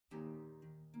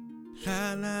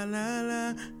La la la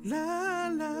la la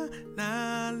la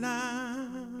la la.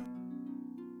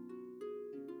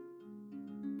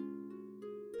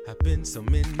 I've been so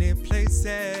many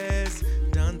places,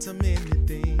 done so many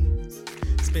things,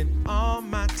 spent all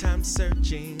my time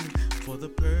searching for the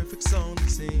perfect song to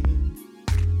sing.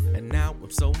 And now I'm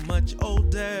so much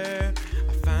older,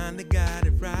 I finally got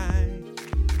it right,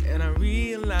 and I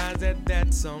realize that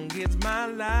that song is my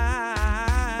life.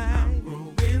 I'm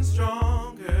growing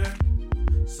stronger,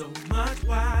 so much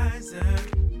wiser.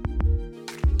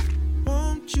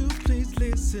 Won't you please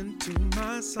listen to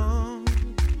my song?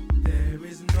 There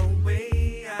is no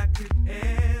way I could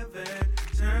ever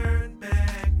turn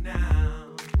back now.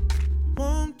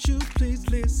 Won't you please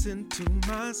listen to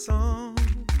my song?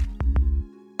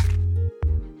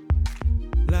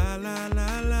 La la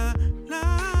la la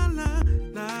la la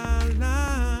la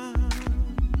la.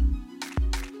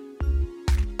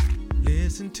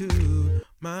 Listen to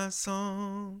my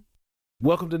song.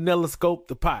 Welcome to Nellascope,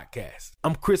 the podcast.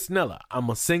 I'm Chris Nella. I'm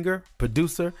a singer,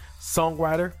 producer,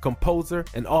 songwriter, composer,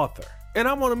 and author. And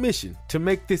I'm on a mission to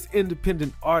make this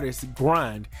independent artist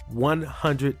grind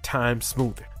 100 times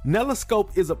smoother.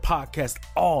 Nellascope is a podcast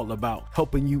all about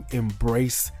helping you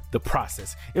embrace the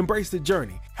process, embrace the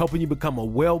journey, helping you become a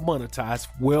well-monetized,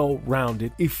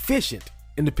 well-rounded, efficient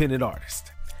independent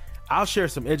artist. I'll share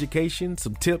some education,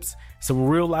 some tips, some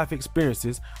real-life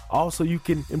experiences, also you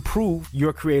can improve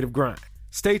your creative grind.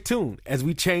 Stay tuned as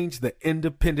we change the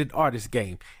independent artist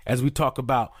game as we talk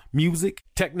about music,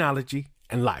 technology,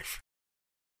 and life.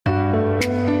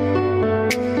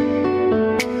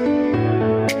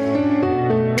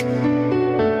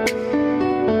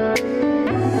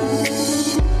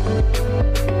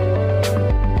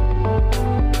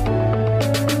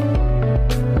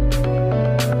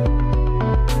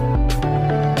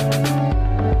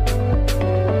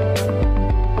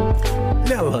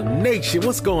 Nation,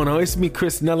 what's going on? It's me,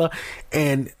 Chris Nella,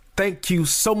 and thank you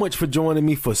so much for joining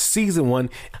me for season 1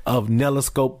 of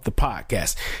Nellascope, the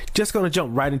podcast. Just going to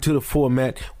jump right into the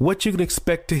format. What you can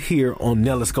expect to hear on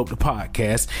Nellascope, the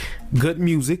podcast: good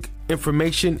music,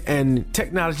 information, and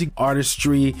technology,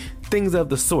 artistry, things of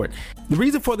the sort. The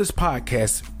reason for this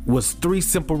podcast was 3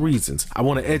 simple reasons. I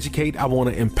want to educate, I want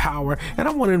to empower, and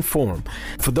I want to inform.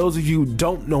 For those of you who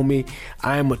don't know me,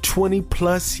 I am a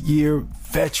 20-plus year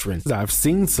veteran. I've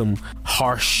seen some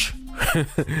harsh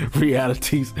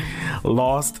realities,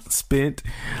 lost, spent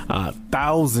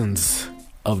thousands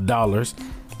of dollars.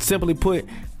 Simply put,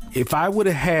 if I would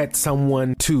have had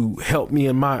someone to help me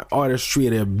in my artistry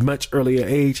at a much earlier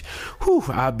age,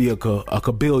 I'd be a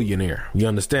billionaire. You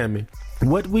understand me?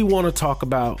 What we want to talk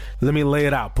about, let me lay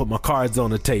it out, put my cards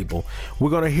on the table. We're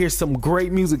going to hear some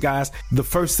great music, guys. The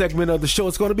first segment of the show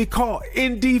is going to be called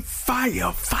Indie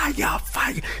Fire.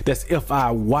 Fire. That's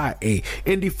F-I-Y-A.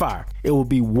 Indie Fire. It will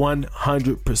be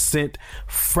 100%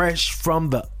 fresh from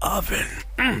the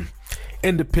oven.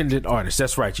 Independent artist.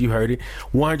 That's right. You heard it.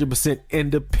 100%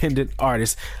 independent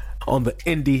artist on the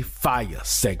Indie Fire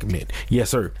segment.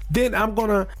 Yes, sir. Then I'm going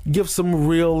to give some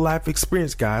real life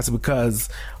experience, guys, because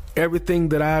everything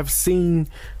that I've seen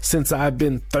since I've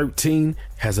been 13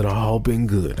 hasn't all been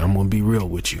good. I'm going to be real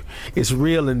with you. It's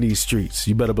real in these streets.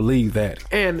 You better believe that.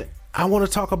 And I want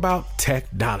to talk about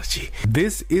technology.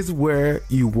 This is where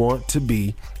you want to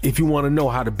be if you want to know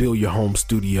how to build your home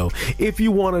studio, if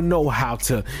you want to know how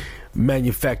to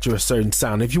manufacture a certain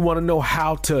sound, if you want to know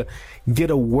how to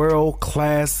get a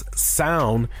world-class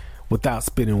sound without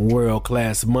spending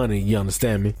world-class money. You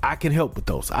understand me? I can help with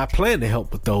those. I plan to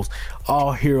help with those,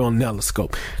 all here on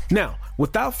Nellascope. Now,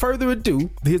 without further ado,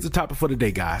 here's the topic for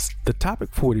today, guys. The topic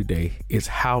for today is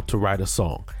how to write a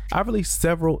song. I released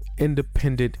several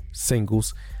independent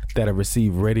singles that have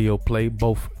received radio play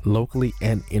both locally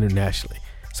and internationally.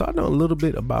 So I know a little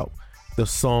bit about the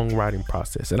songwriting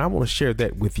process, and I want to share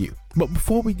that with you. But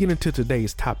before we get into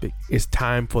today's topic, it's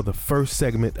time for the first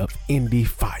segment of Indie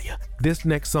Fire. This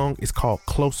next song is called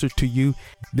Closer to You.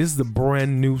 This is a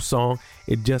brand new song.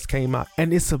 It just came out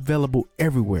and it's available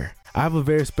everywhere. I have a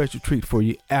very special treat for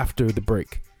you after the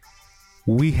break.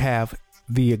 We have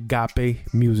the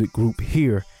Agape Music Group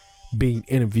here being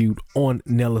interviewed on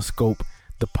Nellascope,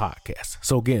 the podcast.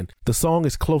 So again, the song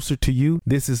is Closer to You.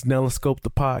 This is Nellascope,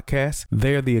 the podcast.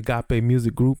 They're the Agape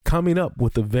Music Group coming up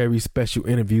with a very special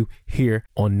interview here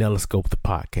on Nellascope, the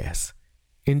podcast.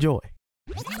 Enjoy.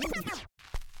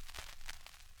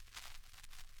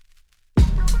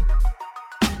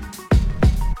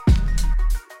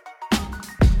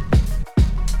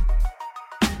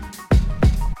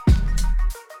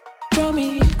 Draw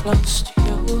me close to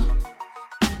you,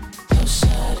 closer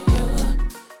to you.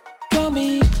 Draw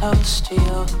me close to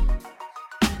you,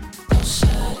 closer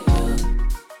to you.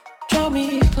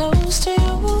 close to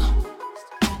you.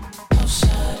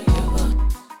 Outside of you.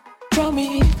 Draw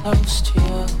me close to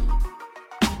you.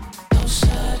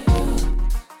 Outside of you.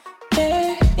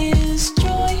 There is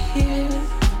joy here.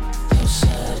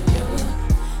 Outside of you.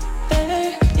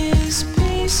 There is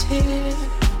peace here.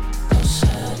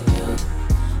 Outside of you.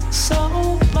 So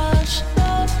much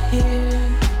love here.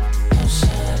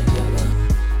 Outside of you.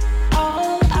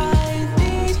 All I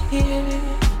need here.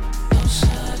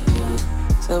 Outside of you.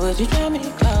 So would you draw me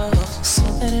close, so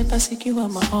that if I seek you,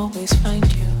 I'ma always find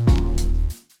you?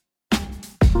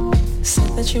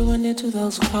 Said that you were near to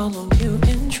those who call on you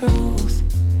in truth.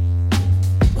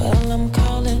 Well, I'm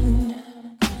calling,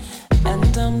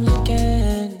 and I'm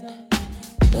looking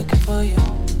for you.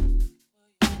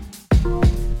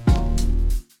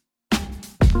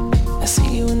 I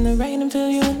see you in the rain and feel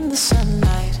you in the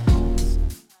sunlight.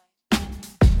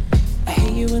 I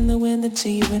hear you in the wind and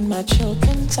see you in my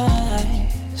children's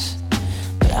eyes.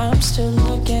 But I'm still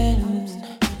looking,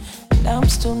 and I'm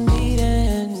still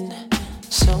needing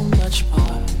so much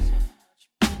more.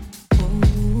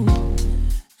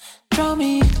 Draw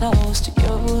me close to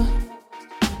you.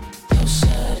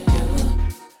 Closer to you.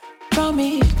 Draw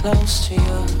me close to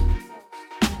you.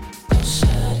 Closer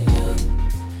to you.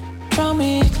 Draw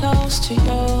me close to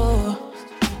you.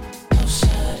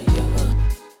 Closer to you.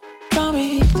 Draw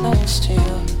me close to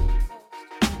you.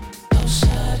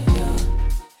 Closer to you.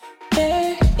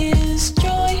 There is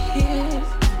joy here.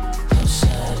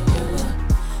 Closer to you.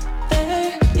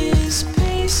 There is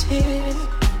peace here.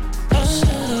 Closer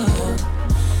to you.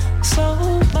 So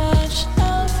much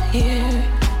love here.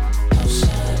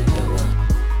 Closer to you.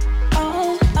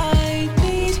 All I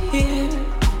need here.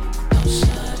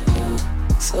 Closer to you.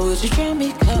 So would you draw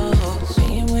me close?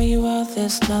 Being where you are,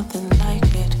 there's nothing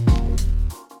like it.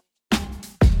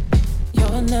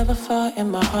 You're never far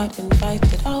in my heart,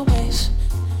 invited always.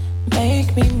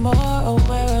 Make me more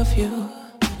aware of you,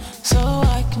 so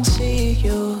I can see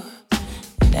you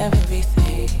in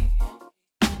everything.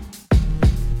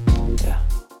 Yeah.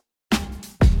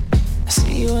 I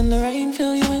see you in the rain,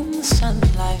 feel you in the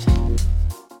sunlight.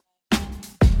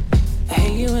 I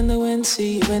hear you in the wind,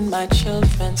 see you in my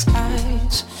children's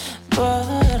eyes.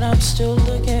 But I'm still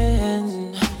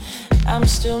looking, I'm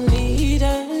still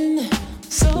needing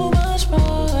so much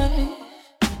more.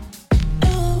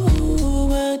 Ooh,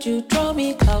 would you draw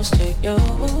me close to you?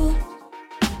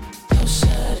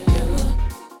 Closer to you.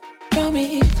 Draw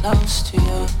me close to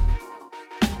you.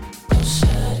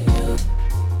 Closer to you.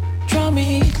 Draw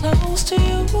me close to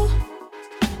you.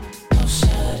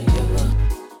 Closer to you.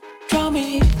 Draw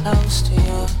me close to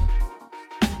you.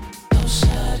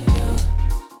 Closer to you.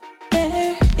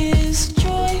 There is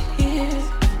joy here.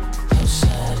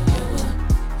 Closer to you.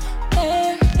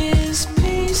 There is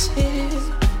peace here.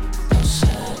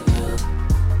 Closer to you.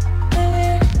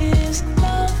 There is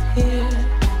love here.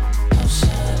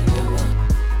 Closer to you.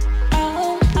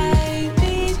 All I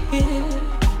need here.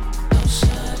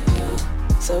 Closer to you.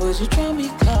 So would you draw me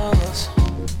close?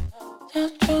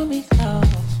 Just draw me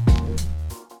close.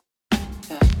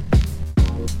 Yeah.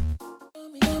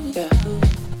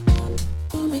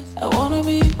 I wanna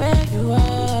be where you are.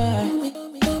 Draw me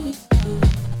close to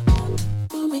you.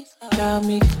 Draw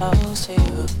me close to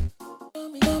you. Draw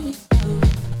me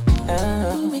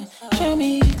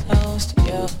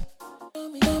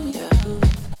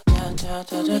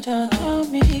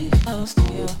close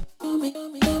to you.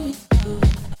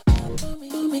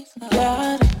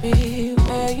 Gotta be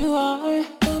where you are.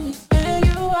 Where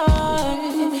you are.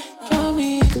 Draw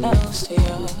me close to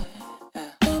you.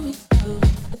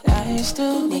 I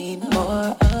still need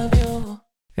more of you.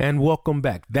 And welcome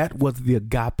back. That was the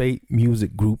Agape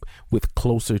Music Group with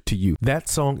Closer to You. That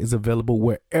song is available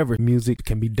wherever music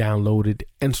can be downloaded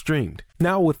and streamed.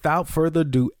 Now, without further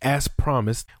ado, as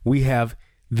promised, we have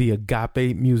the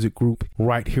Agape Music Group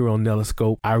right here on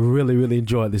Neloscope. I really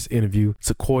enjoyed this interview.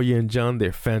 Sequoia and John,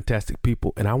 they're fantastic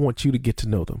people, and I want you to get to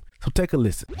know them. So take a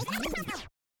listen.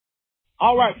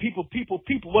 All right, people,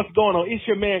 what's going on? It's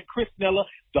your man, Chris Nella,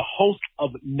 the host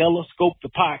of Neloscope, the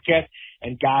podcast.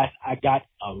 And guys, I got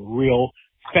a real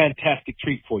fantastic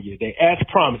treat for you today. As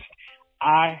promised,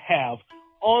 I have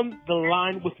on the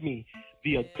line with me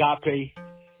the Agape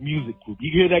Music Group.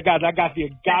 You hear that, guys? I got the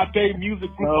Agape Music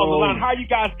Group on the line. How are you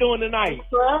guys doing tonight?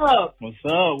 What's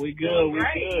up? We good.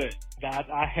 Good. Guys,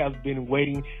 I have been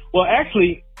waiting. Well,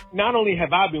 actually, not only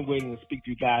have I been waiting to speak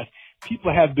to you guys,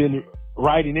 people have been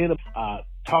writing in,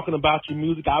 talking about your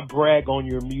music. I brag on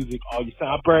your music all the time.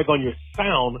 I brag on your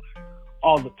sound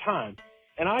all the time.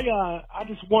 And I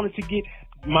just wanted to get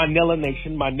my Nella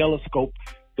Nation, my Neloscope,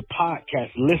 the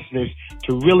podcast listeners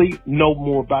to really know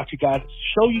more about you guys,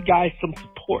 show you guys some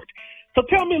support. So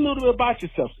tell me a little bit about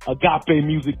yourself, Agape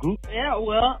Music Group. Yeah,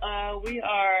 well, we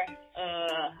are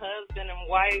a husband and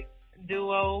wife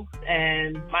duo,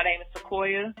 and my name is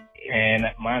Sequoia. And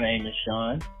my name is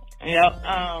Sean. Yep.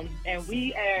 And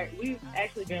we've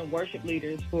actually been worship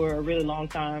leaders for a really long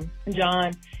time.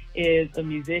 John is a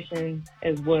musician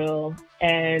as well.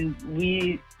 And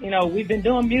we've been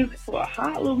doing music for a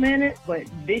hot little minute, but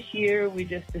this year we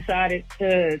just decided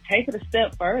to take it a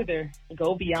step further,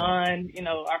 go beyond,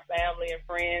 our family and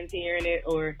friends hearing it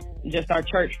or just our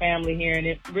church family hearing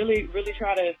it. Really, really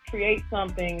try to create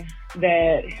something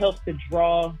that helps to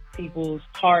draw people's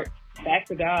hearts back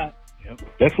to God. Yep.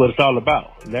 That's what it's all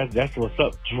about. That's what's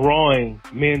up. Drawing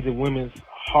men's and women's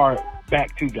heart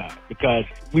back to God, because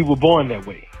we were born that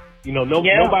way.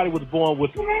 Nobody was born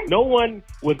with, no one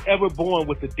was ever born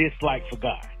with a dislike for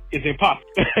God. It's impossible.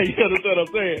 You understand what I'm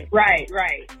saying? Right.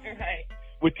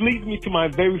 Which leads me to my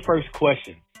very first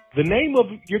question. The name of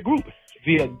your group,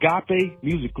 the Agape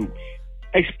Music Group.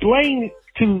 Explain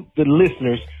to the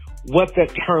listeners what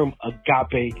that term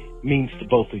agape means to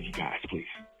both of you guys, please.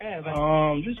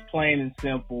 Just plain and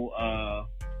simple,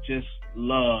 just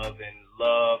love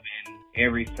in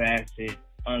every facet,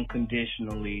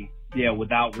 unconditionally,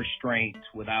 without restraint,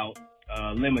 without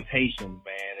limitations,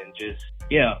 man, and just,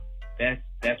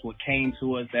 that's what came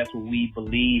to us, that's what we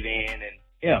believe in,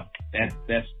 and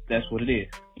that's what it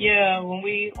is. Yeah, when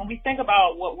we think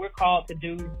about what we're called to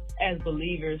do as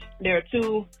believers, there are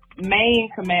two main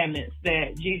commandments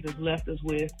that Jesus left us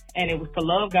with, and it was to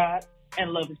love God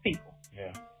and love his people.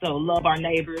 Yeah. So love our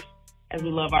neighbors as we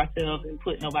love ourselves and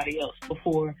put nobody else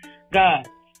before God.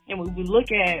 And when we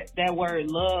look at that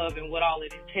word love and what all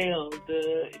it entails,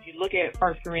 if you look at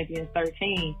 1 Corinthians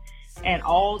 13 and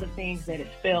all the things that it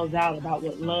spells out about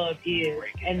what love is,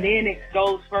 and then it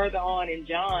goes further on in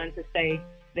John to say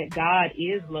that God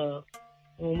is love.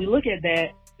 And when we look at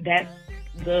that, that's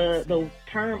the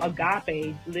term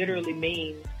agape literally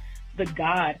means the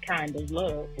God kind of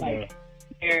love.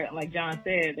 Like John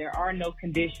said, there are no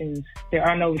conditions, there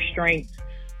are no restraints.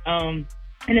 And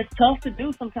it's tough to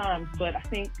do sometimes, but I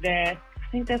think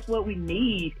that's what we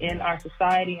need in our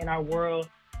society, in our world.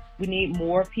 We need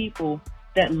more people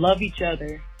that love each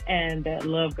other and that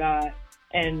love God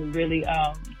and really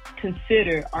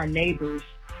consider our neighbors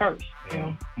first.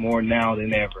 Yeah. More now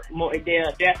than ever.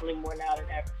 Definitely more now than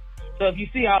ever. So if you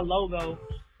see our logo,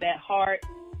 that heart,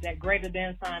 that greater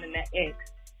than sign, and that X,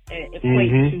 it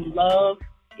equates to love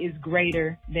is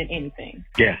greater than anything.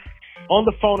 Yeah. On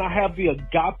the phone, I have the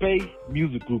Agape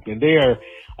Music Group, and they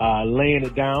are laying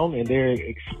it down, and they're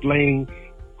explaining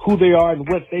who they are and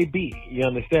what they be. You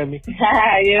understand me?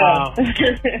 Yeah.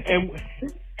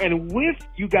 And with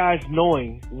you guys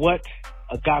knowing what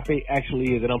Agape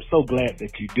actually is, and I'm so glad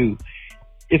that you do,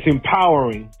 it's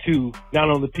empowering to not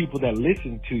only the people that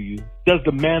listen to you. Does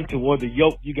the mantle or the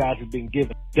yoke you guys have been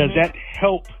given, does that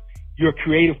help your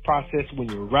creative process when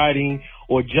you're writing,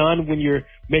 or John, when you're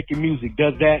making music?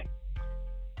 Does that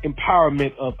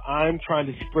empowerment of I'm trying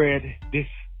to spread this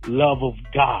love of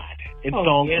God in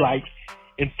songs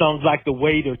like The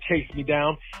Wait or Chase Me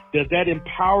Down, does that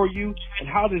empower you, and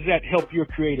how does that help your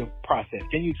creative process?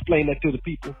 Can you explain that to the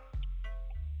people?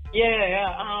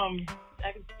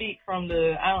 I can speak from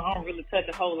I don't really touch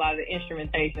a whole lot of the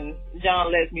instrumentation.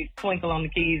 John lets me twinkle on the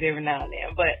keys every now and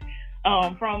then, but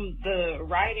from the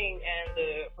writing and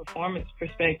the performance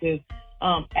perspective,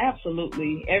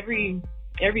 absolutely.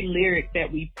 Every lyric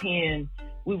that we pen,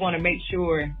 we want to make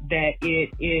sure that it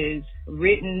is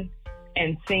written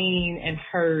and seen and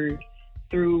heard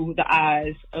through the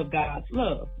eyes of God's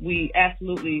love. We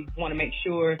absolutely want to make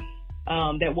sure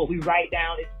that what we write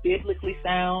down is biblically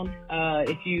sound.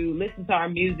 If you listen to our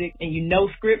music and you know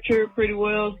scripture pretty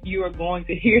well, you are going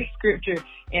to hear scripture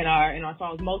in our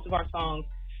songs. Most of our songs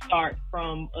start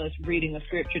from us reading a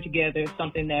scripture together,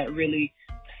 something that really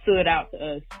stood out to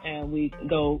us, and we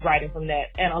go writing from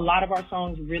that. And a lot of our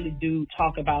songs really do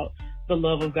talk about the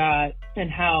love of God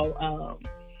and how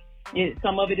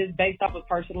some of it is based off of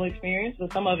personal experience,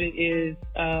 but some of it is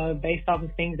based off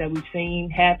of things that we've seen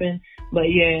happen. But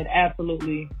it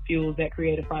absolutely fuels that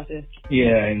creative process.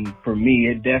 Yeah, and for me,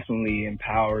 it definitely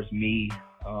empowers me,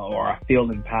 or I feel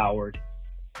empowered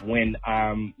when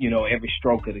I'm, every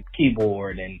stroke of the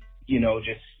keyboard and,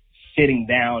 just sitting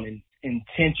down and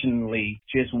intentionally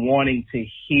just wanting to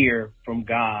hear from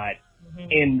God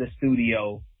in the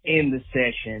studio, in the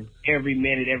session, every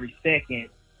minute, every second,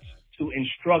 to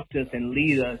instruct us and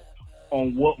lead us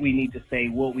on what we need to say,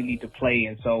 what we need to play,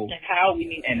 and so how we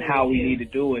need to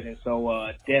do it. And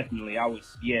so definitely I would,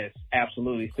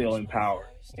 absolutely feel empowered.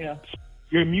 Yeah.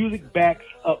 Your music backs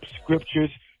up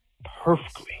scriptures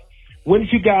perfectly. When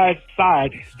did you guys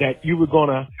decide that you were going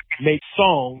to make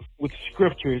songs with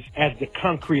scriptures as the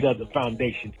concrete of the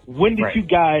foundation? When did you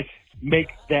guys make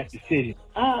that decision?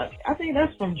 I think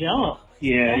that's from jump.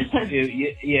 Yeah,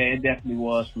 it definitely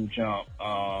was from jump.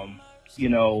 You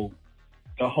know,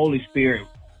 the Holy Spirit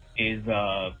is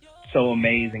so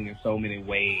amazing in so many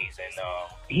ways, and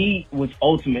he was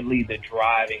ultimately the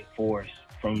driving force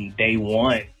from day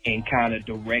one in kind of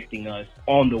directing us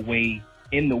in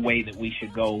the way that we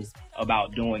should go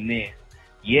about doing this.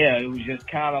 Yeah, it was just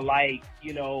kind of like,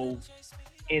 you know,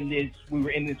 we were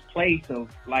in this place of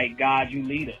like, God, you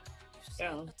lead us.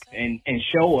 Yeah. And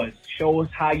show us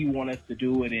how you want us to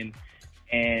do it,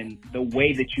 and the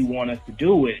way that you want us to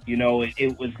do it. You know,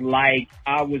 it was like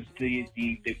I was the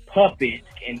puppet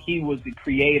and he was the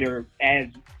creator as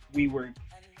we were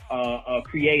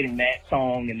creating that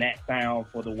song and that sound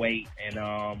for The Wait. And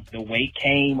The Wait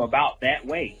came about that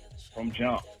way from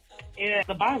jump. Yeah,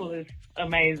 the Bible is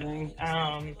amazing.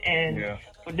 And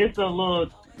for this a little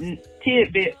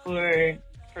tidbit for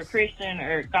Christian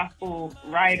or gospel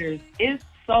writers, it's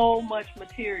so much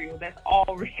material that's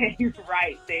already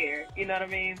right there. You know what I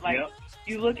mean? Like,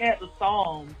 you look at the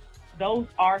Psalms, those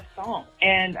are songs.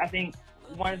 And I think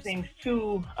one of the things,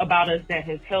 too, about us that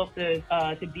has helped us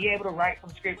to be able to write from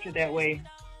scripture that way,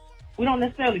 we don't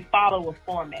necessarily follow a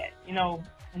format. You know,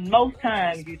 most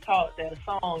times you're taught that a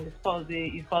song is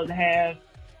you're supposed to have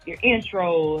your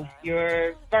intro,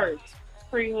 your verse,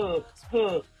 pre-hook,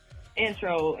 hook,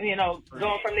 intro, you know,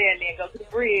 going from there and then go to the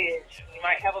bridge. You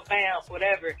might have a vamp,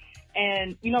 whatever.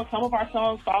 And, you know, some of our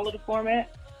songs follow the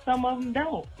format. Some of them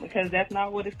don't, because that's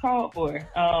not what it's called for.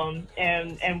 And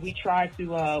we try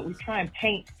and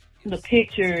paint the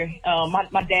picture.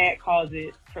 My dad calls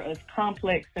it for us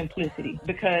complex simplicity,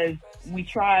 because we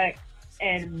try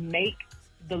and make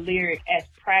the lyric as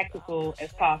practical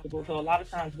as possible. So a lot of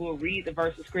times we'll read the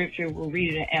verse of scripture, we'll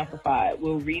read it in Amplified,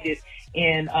 we'll read it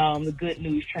in the Good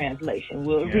News translation,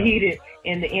 we'll read it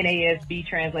in the NASB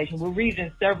translation, we'll read it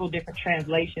in several different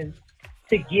translations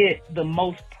to get the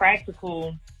most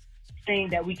practical thing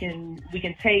that we can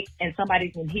take, and somebody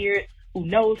can hear it who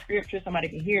knows scripture, somebody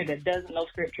can hear it that doesn't know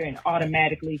scripture, and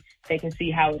automatically they can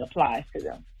see how it applies to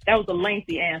them. That was a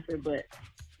lengthy answer, but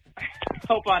I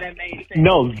hope all that made sense.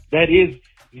 No, that is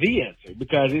the answer,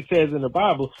 because it says in the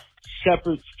Bible,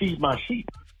 shepherds feed my sheep.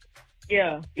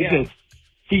 Yeah. It says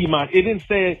feed it didn't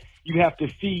say you have to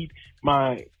feed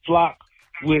my flock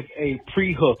with a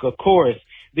pre-hook, a chorus.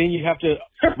 Then you have to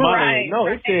monitor. No,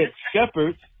 it said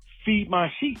shepherds feed my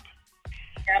sheep.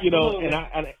 Absolutely. You know,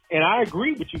 and I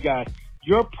agree with you guys.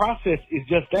 Your process is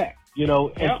just that, you know.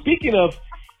 And speaking of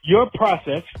your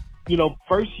process, you know,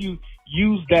 first you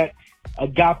use that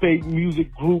agape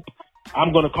music group,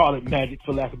 I'm going to call it magic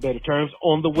for lack of better terms,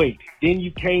 On the Wait. Then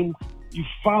you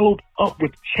followed up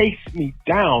with Chase Me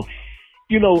Down.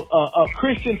 You know, a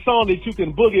Christian song that you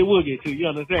can boogie woogie to, you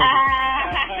understand?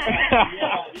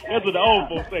 That's what the old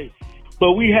folks say.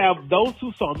 But we have those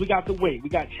two songs. We got The Wait, we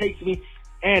got Chase Me,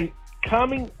 and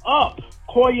coming up,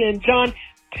 Koya and John,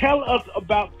 tell us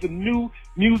about the new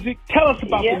music. Tell us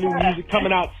about the new music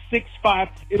coming out 6/5.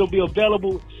 It'll be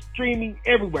available streaming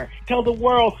everywhere. Tell the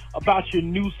world about your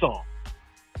new song.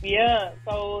 Yeah,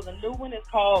 so the new one is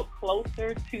called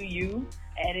Closer to You,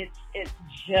 and it's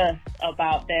just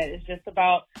about that. It's just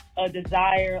about a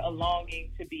desire, a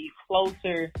longing to be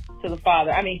closer to the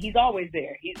Father. I mean, he's always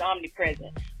there. He's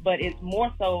omnipresent, but it's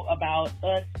more so about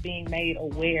us being made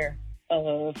aware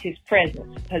of his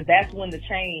presence, because that's when the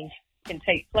change can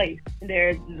take place.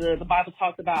 There's the Bible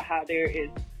talks about how there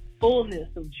is fullness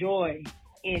of joy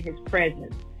in his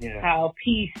presence, how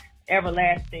peace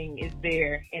everlasting is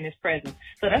there in his presence.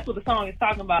 So that's what the song is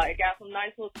talking about. It got some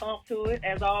nice little thump to it,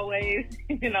 as always,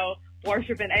 you know,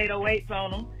 worshiping 808s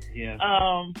on them. Yeah.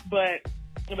 But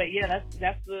yeah,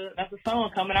 that's the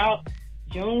song coming out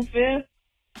June 5th,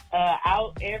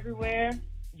 out everywhere.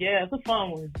 Yeah, it's a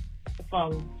fun one. It's a fun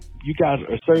one. You guys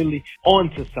are certainly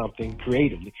onto something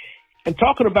creatively. And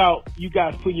talking about you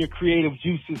guys putting your creative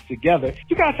juices together,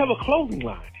 you guys have a clothing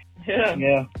line.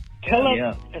 Yeah. Tell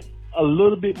us a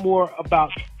little bit more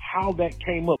about how that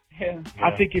came up.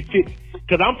 I think it fits,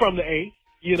 because I'm from the A.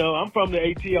 You know, I'm from the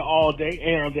ATL all day,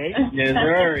 and day. Yes,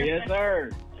 sir. Yes,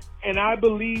 sir. And I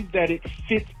believe that it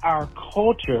fits our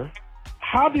culture.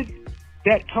 How did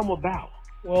that come about?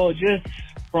 Well, just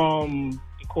from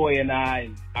Koya and I,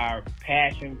 our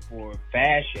passion for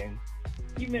fashion.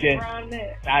 You meant around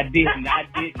that? I didn't.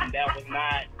 That was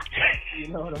not, you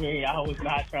know what I mean? I was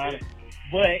not trying to,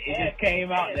 but it just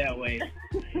came out that way.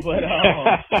 But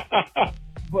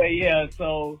yeah,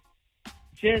 so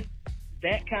just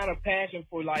that kind of passion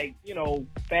for, like, you know,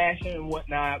 fashion and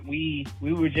whatnot, we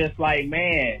were just like,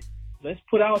 man, let's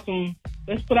put out some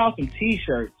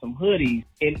t-shirts, some hoodies.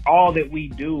 In all that we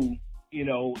do, you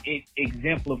know, it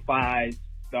exemplifies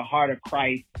the heart of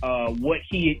Christ, what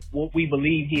we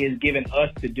believe he has given us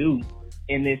to do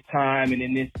in this time and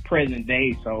in this present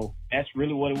day. So that's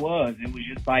really what it was. It was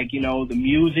just like, you know, the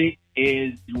music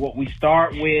is what we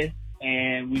start with,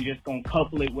 and we just gonna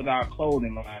couple it with our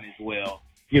clothing line as well.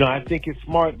 You know, I think it's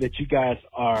smart that you guys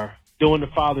are doing the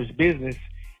Father's business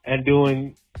and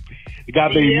doing the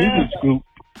God Baby Music Group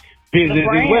business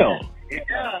as well.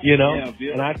 Yeah. You know,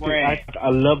 Yeah, and I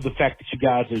love the fact that you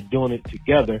guys are doing it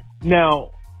together.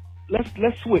 Now,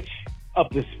 let's switch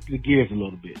up the gears a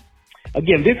little bit.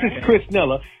 Again, this is Chris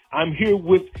Nella. I'm here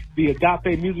with the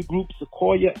Agape Music Group,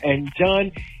 Sequoia and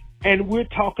John, and we're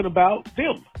talking about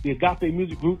them, the Agape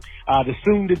Music Group, the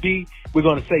soon-to-be, we're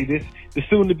going to say this, the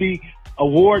soon-to-be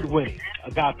award-winning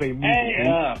Agape Music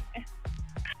Group.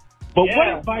 But what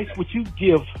advice would you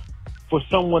give for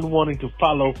someone wanting to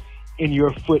follow in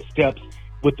your footsteps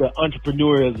with the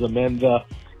entrepreneurism and the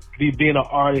being an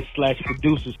artist /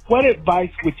 producers? What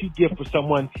advice would you give for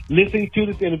someone listening to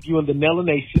this interview in the Nella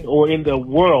Nation or in the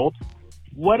world?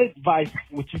 What advice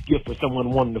would you give for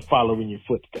someone wanting to follow in your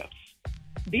footsteps?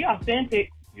 Be authentic.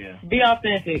 Yeah. Be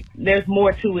authentic. There's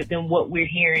more to it than what we're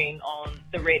hearing on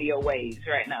the radio waves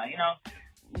right now. You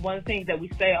know, one of the things that we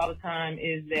say all the time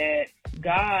is that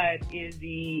God is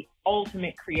the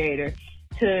ultimate creator.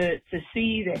 To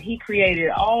see that he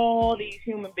created all these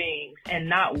human beings and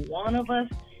not one of us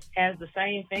has the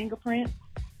same fingerprint,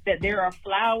 that there are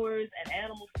flowers and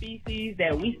animal species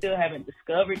that we still haven't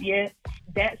discovered yet.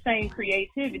 That same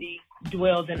creativity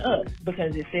dwells in us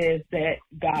because it says that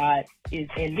God is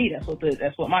in me.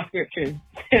 That's what my scripture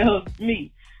tells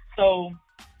me. So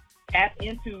tap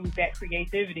into that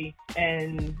creativity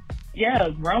and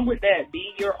run with that.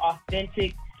 Be your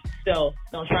authentic self.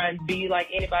 Don't try and be like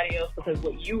anybody else, because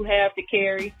what you have to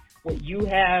carry, what you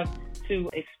have to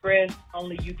express,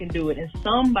 only you can do it. And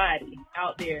somebody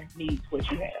out there needs what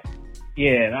you have.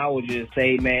 Yeah, and I would just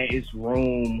say, man, it's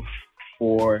room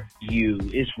for you.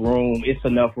 It's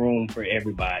enough room for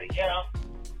everybody.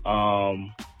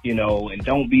 You know, and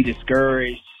don't be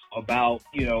discouraged about,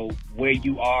 you know, where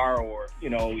you are, or, you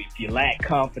know, if you lack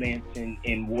confidence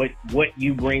in what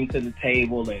you bring to the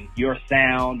table and your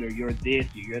sound or your this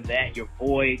or your that, your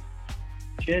voice,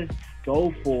 just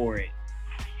go for it.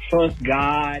 Trust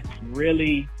God,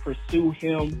 really pursue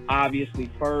him, obviously,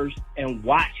 first, and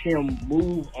watch him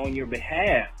move on your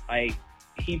behalf. Like,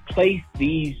 he placed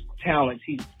these talents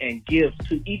and gifts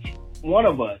to each one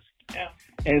of us. Yeah.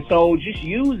 And so just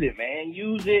use it, man.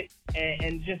 Use it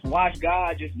and just watch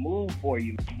God just move for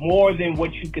you more than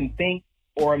what you can think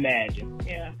or imagine.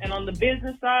 Yeah. And on the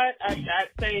business side, I'd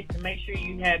say to make sure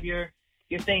you have your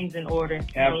things in order.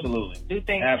 Absolutely. Do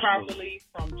things properly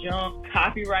from jump,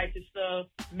 copyright the stuff,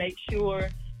 make sure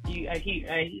he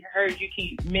heard you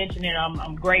keep mentioning.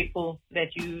 I'm grateful that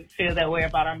you feel that way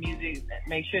about our music.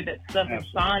 Make sure that stuff is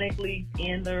sonically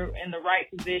in the right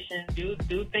position.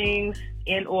 Do things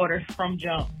in order from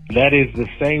jump. That is the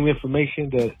same information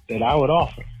that I would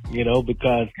offer, you know,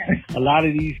 because a lot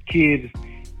of these kids,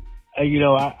 you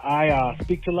know, I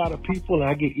speak to a lot of people and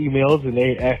I get emails and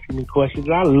they asking me questions.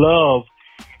 I love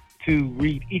to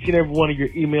read each and every one of your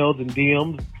emails and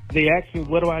DMs. They ask me,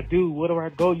 what do I do? Where do I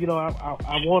go? You know,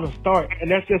 I want to start.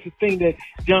 And that's just the thing that,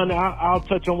 John, I'll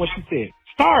touch on what you said.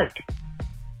 Start.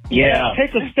 Yeah.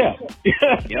 Take a step.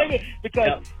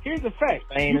 Because here's the fact.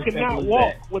 You cannot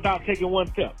walk without taking one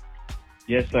step.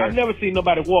 Yes, sir. I've never seen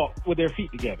nobody walk with their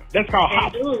feet together. That's called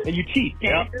hop. And you cheat.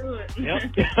 Can't do it.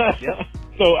 Yep.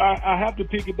 So I have to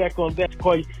piggyback on that,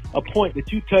 Corey, a point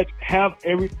that you touched. Have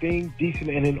everything decent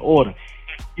and in order.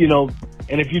 You know,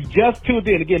 and if you just tuned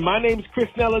in, again, my name is Chris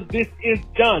Nella. This is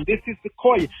John. This is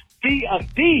Sequoia.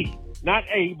 Not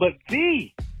A, but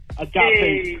the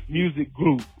Agape Music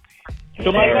Group.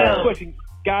 So my last question,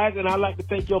 guys, and I'd like to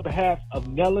thank you on behalf of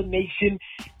Nella Nation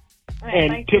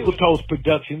and Tickle Toes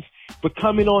Productions for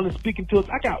coming on and speaking to us.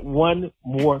 I got one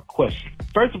more question.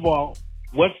 First of all,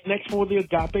 what's next for the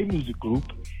Agape Music Group?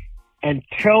 And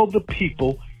tell the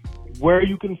people where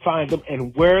you can find them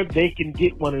and where they can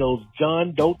get one of those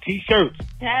John Doe t-shirts.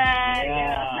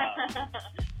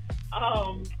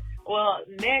 Well,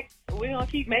 next we're gonna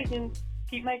keep making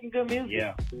good music.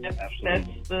 Yeah, that's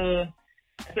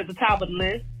at the top of the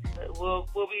list. We'll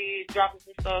be dropping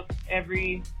some stuff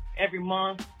every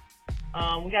month.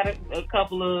 We got a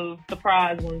couple of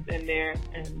surprise ones in there,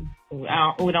 and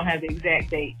we don't have the exact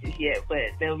date just yet, but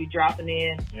they'll be dropping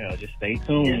in. Yeah, just stay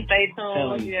tuned. Stay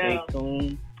tuned. Stay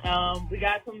tuned. We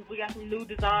got some new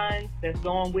designs that's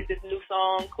going with this new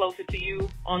song, Closer to You,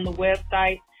 on the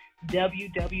website,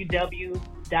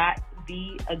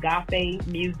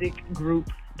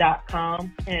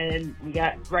 www.theagapemusicgroup.com. And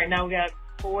right now we got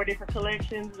 4 different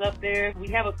collections up there. We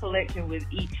have a collection with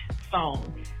each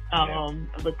song.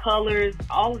 The colors,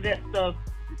 all of that stuff,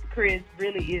 Chris,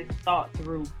 really is thought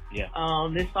through. Yeah.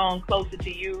 This song, Closer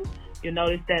to You, you'll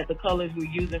notice that the colors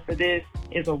we're using for this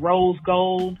is a rose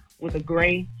gold with a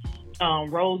gray.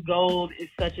 Rose gold is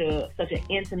such an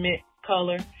intimate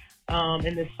color.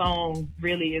 And this song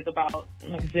really is about,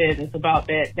 like I said, it's about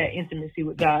that intimacy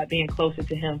with God, being closer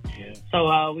to Him. Yeah.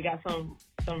 So we got some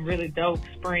really dope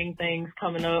spring things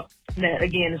coming up that,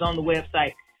 again, is on the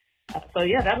website. So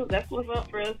yeah, that's what's up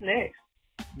for us next.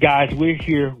 Guys, we're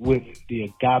here with the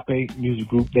Agape Music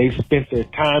Group. They've spent their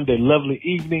time, their lovely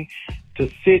evening, to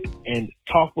sit and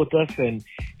talk with us and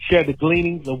share the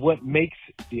gleanings of what makes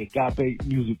the Agape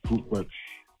Music Group work.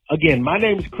 Again, my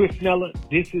name is Chris Nella.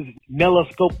 This is Nella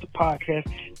Scope, the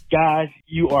podcast. Guys,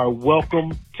 you are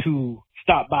welcome to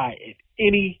stop by at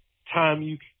any time.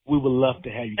 We would love to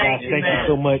have you guys. Thank you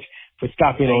so much for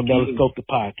stopping on Nella Scope, the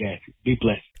podcast. Be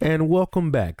blessed. And welcome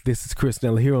back. This is Chris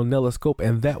Nella here on Nella Scope,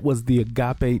 and that was the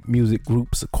Agape Music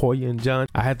Group, Sequoia and John.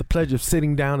 I had the pleasure of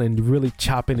sitting down and really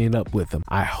chopping it up with them.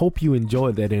 I hope you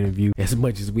enjoyed that interview as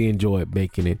much as we enjoyed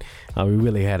making it. We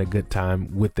really had a good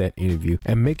time with that interview.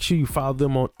 And make sure you follow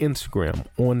them on Instagram,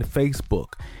 on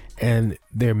Facebook, and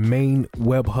their main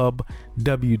web hub,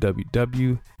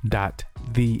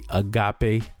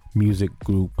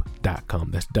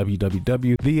 www.theagapemusicgroup.com. That's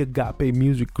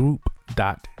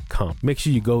www.theagapemusicgroup.com. Make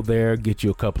sure you go there, get you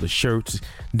a couple of shirts,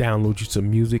 download you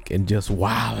some music, and just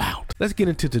wow out. Let's get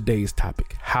into today's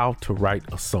topic, how to write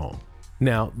a song.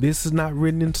 Now, this is not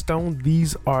written in stone.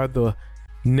 These are the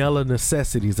Nella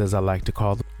necessities, as I like to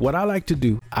call them. What I like to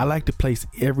do, I like to place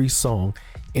every song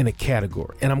in a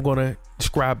category, and I'm going to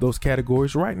describe those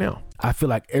categories right now. I feel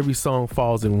like every song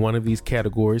falls in one of these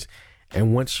categories,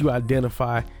 and once you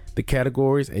identify the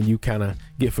categories and you kind of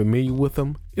get familiar with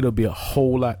them, it'll be a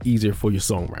whole lot easier for your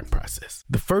songwriting process.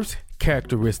 The first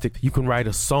characteristic, you can write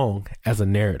a song as a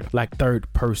narrative, like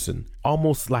third person,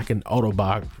 almost like an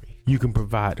autobiography. You can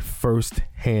provide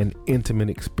first-hand intimate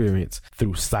experience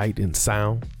through sight and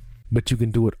sound, but you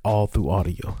can do it all through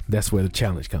audio. That's where the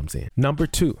challenge comes in. The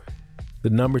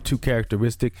number two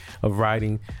characteristic of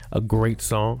writing a great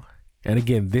song. And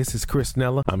again, this is Chris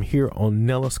Nella. I'm here on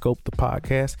Nella Scope, the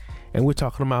podcast, and we're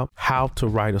talking about how to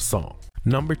write a song.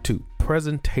 Number 2,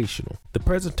 presentational. The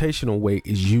presentational way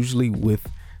is usually with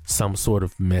some sort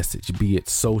of message, be it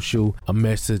social, a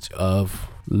message of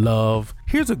love.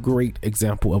 Here's a great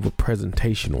example of a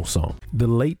presentational song. The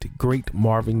late, great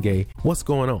Marvin Gaye, What's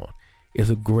Going On, is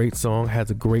a great song,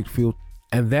 has a great feel,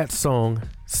 and that song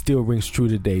still rings true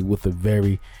today with a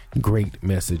very great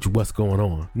message. What's going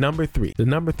on? Number 3, the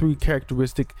number 3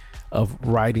 characteristic of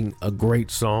writing a great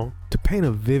song, to paint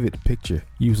a vivid picture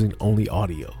using only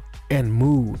audio. And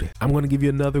mood. I'm going to give you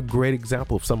another great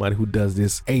example of somebody who does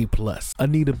this A+.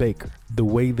 Anita Baker, the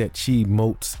way that she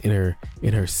emotes in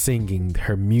her singing,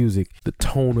 her music, the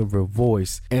tone of her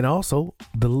voice, and also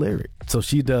the lyric. So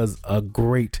she does a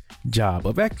great job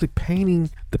of actually painting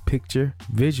the picture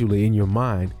visually in your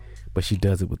mind, but she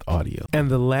does it with audio. And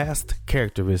the last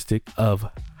characteristic of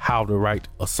how to write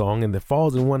a song, and that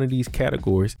falls in one of these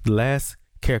categories, the last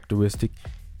characteristic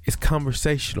is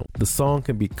conversational. The song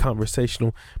can be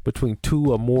conversational between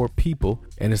 2 or more people,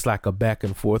 and it's like a back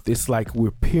and forth. It's like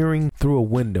we're peering through a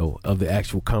window of the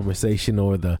actual conversation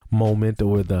or the moment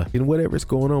or and whatever's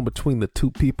going on between the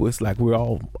 2 people. It's like we're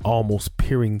all almost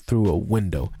peering through a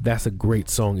window. That's a great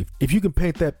song. If you can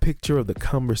paint that picture of the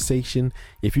conversation,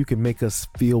 if you can make us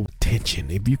feel tension,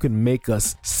 if you can make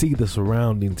us see the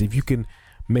surroundings, if you can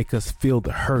make us feel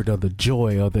the hurt or the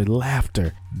joy or the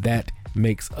laughter, that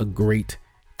makes a great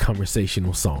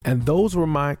conversational song. And those were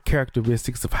my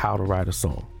characteristics of how to write a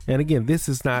song. And again, this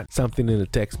is not something in a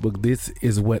textbook. This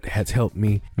is what has helped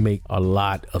me make a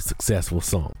lot of successful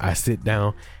songs. I sit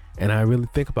down and I really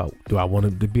think about, do I want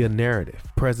it to be a narrative,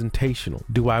 presentational?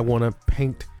 Do I want to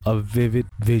paint a vivid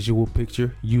visual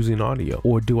picture using audio,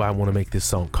 or do I want to make this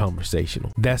song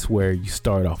conversational? That's where you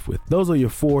start off with. Those are your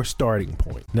 4 starting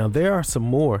points. Now, there are some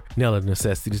more Nella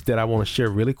necessities that I want to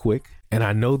share really quick. And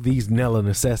I know these Nella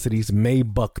necessities may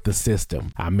buck the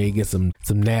system. I may get some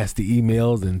nasty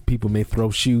emails and people may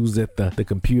throw shoes at the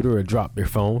computer or drop their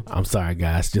phone. I'm sorry,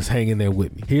 guys. Just hang in there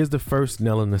with me. Here's the first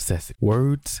Nella necessity.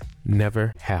 Words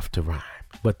never have to rhyme,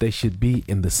 but they should be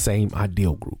in the same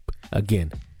ideal group.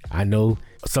 Again, I know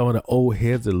some of the old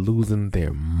heads are losing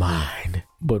their mind,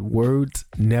 but words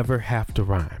never have to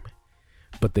rhyme,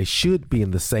 but they should be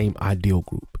in the same ideal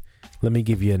group. Let me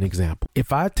give you an example.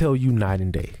 If I tell you Night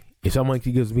and Day, if someone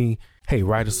gives me, hey,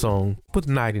 write a song, put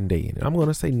Night and Day in it. I'm going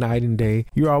to say Night and Day.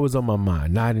 You're always on my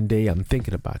mind. Night and Day, I'm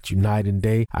thinking about you. Night and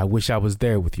Day, I wish I was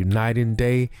there with you. Night and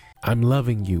Day, I'm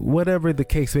loving you. Whatever the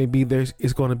case may be,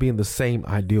 it's going to be in the same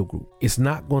ideal group. It's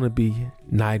not going to be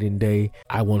Night and Day,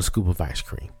 I want a scoop of ice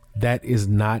cream. That is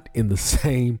not in the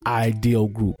same ideal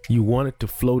group. You want it to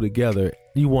flow together.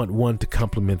 You want one to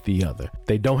complement the other.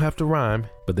 They don't have to rhyme,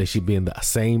 but they should be in the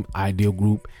same ideal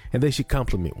group and they should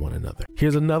complement one another.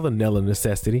 Here's another Nella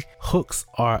necessity. Hooks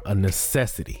are a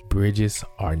necessity. Bridges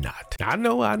are not. I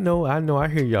know. I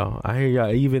hear y'all.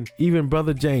 Even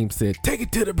Brother James said, take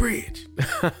it to the bridge.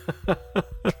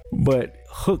 But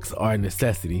hooks are a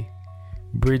necessity.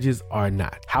 Bridges are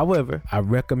not. However, I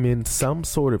recommend some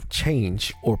sort of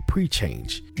change or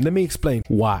pre-change. Let me explain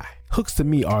why. Hooks to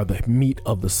me are the meat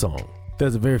of the song.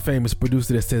 There's a very famous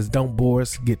producer that says, don't bore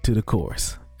us, get to the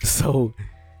chorus. So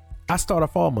I start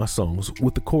off all my songs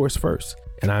with the chorus first,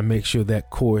 and I make sure that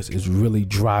chorus is really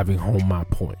driving home my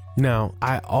point. Now,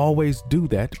 I always do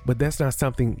that, but that's not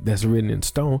something that's written in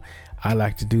stone. I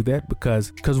like to do that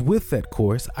because with that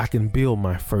chorus, I can build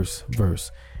my first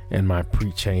verse and my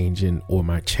pre-change or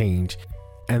my change.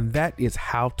 And that is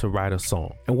how to write a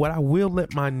song. And what I will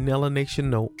let my Nella Nation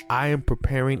know, I am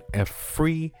preparing a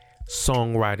free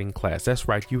songwriting class. That's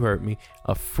right, you heard me,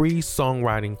 a free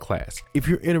songwriting class. If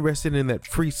you're interested in that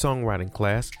free songwriting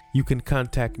class, you can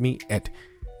contact me at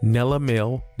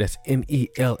NellaMail, that's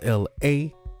NellaMail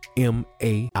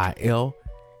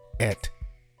at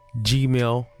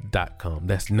gmail.com.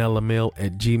 That's NellaMail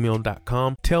at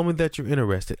gmail.com. Tell me that you're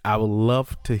interested. I would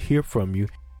love to hear from you.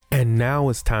 And now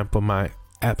it's time for my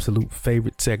absolute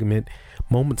favorite segment,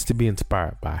 Moments to be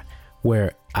Inspired By,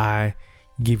 where I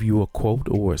give you a quote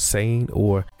or a saying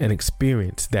or an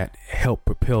experience that helped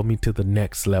propel me to the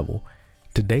next level.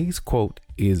 Today's quote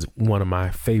is one of my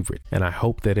favorite, and I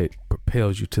hope that it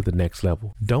propels you to the next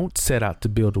level. Don't set out to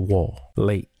build a wall.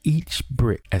 Lay each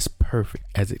brick as perfect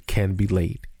as it can be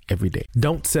laid every day.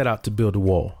 Don't set out to build a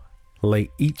wall. Lay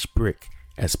each brick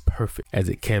as perfect as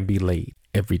it can be laid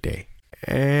every day.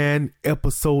 And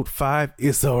episode 5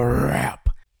 is a wrap.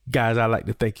 Guys, I'd like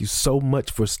to thank you so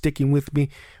much for sticking with me.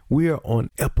 We are on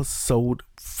episode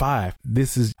 5.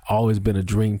 This has always been a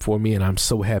dream for me, and I'm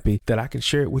so happy that I can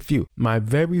share it with you. My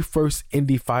very first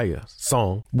Indie Fire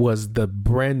song was the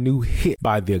brand new hit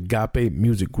by the Agape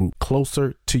Music Group,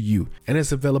 Closer to You, and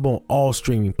it's available on all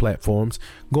streaming platforms.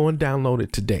 Go and download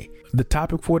it today. The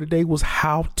topic for today was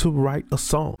how to write a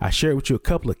song. I shared with you a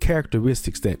couple of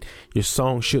characteristics that your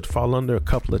song should fall under, a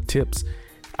couple of tips.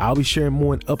 I'll be sharing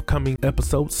more in upcoming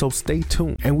episodes, so stay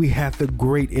tuned. And we had the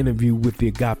great interview with the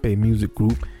Agape Music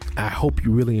Group. I hope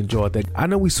you really enjoyed that. I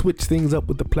know we switched things up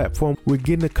with the platform. We're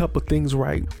getting a couple things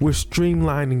right. We're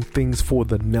streamlining things for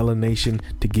the Nella Nation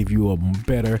to give you a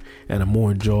better and a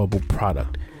more enjoyable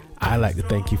product. I'd like to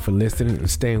thank you for listening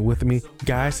and staying with me.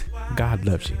 Guys, God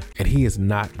loves you, and He is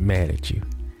not mad at you.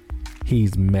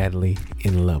 He's madly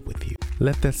in love with you.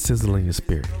 Let that sizzle in your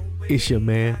spirit. It's your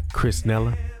man, Chris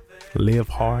Nella. Live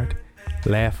hard,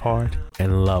 laugh hard,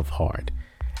 and love hard.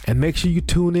 And make sure you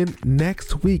tune in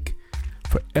next week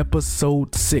for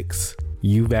episode 6.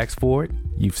 You've asked for it.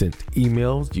 You've sent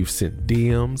emails. You've sent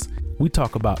DMs. We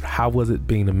talk about how was it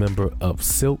being a member of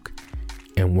Silk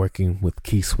and working with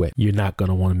Keith Sweat. You're not going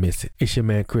to want to miss it. It's your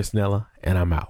man, Chris Nella, and I'm out.